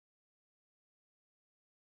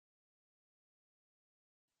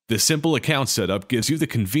This simple account setup gives you the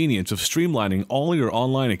convenience of streamlining all your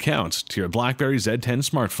online accounts to your BlackBerry Z10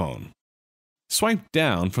 smartphone. Swipe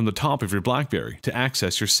down from the top of your BlackBerry to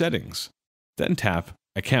access your settings. Then tap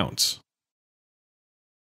Accounts.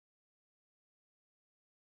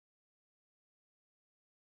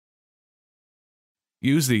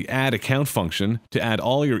 Use the Add Account function to add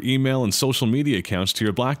all your email and social media accounts to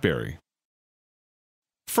your BlackBerry.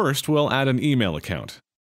 First, we'll add an email account.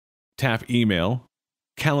 Tap Email,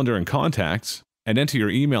 Calendar and Contacts, and enter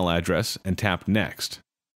your email address and tap Next.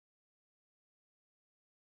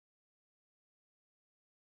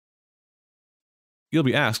 You'll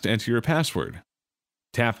be asked to enter your password.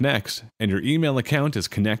 Tap Next, and your email account is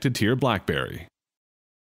connected to your BlackBerry.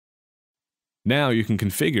 Now you can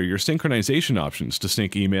configure your synchronization options to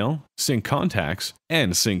sync email, sync contacts,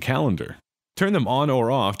 and sync calendar. Turn them on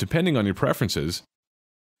or off depending on your preferences.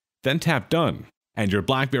 Then tap Done, and your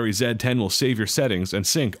BlackBerry Z10 will save your settings and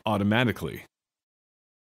sync automatically.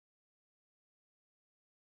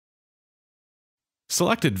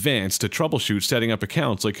 Select Advanced to troubleshoot setting up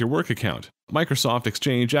accounts like your work account, Microsoft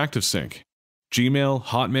Exchange ActiveSync, Gmail,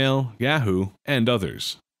 Hotmail, Yahoo, and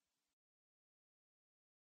others.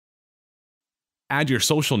 Add your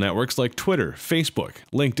social networks like Twitter, Facebook,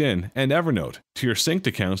 LinkedIn, and Evernote to your synced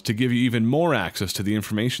accounts to give you even more access to the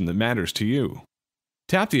information that matters to you.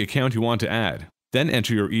 Tap the account you want to add, then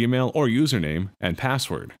enter your email or username and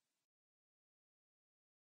password.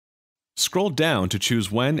 Scroll down to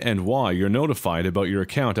choose when and why you're notified about your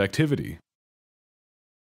account activity.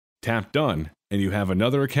 Tap Done, and you have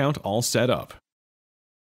another account all set up.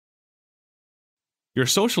 Your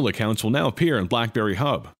social accounts will now appear in BlackBerry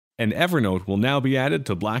Hub, and Evernote will now be added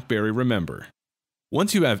to BlackBerry Remember.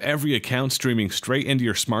 Once you have every account streaming straight into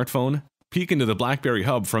your smartphone, peek into the BlackBerry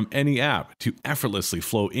Hub from any app to effortlessly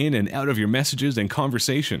flow in and out of your messages and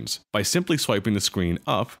conversations by simply swiping the screen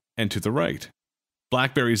up and to the right.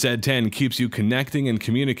 BlackBerry Z10 keeps you connecting and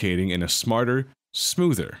communicating in a smarter,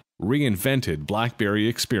 smoother, reinvented BlackBerry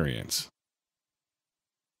experience.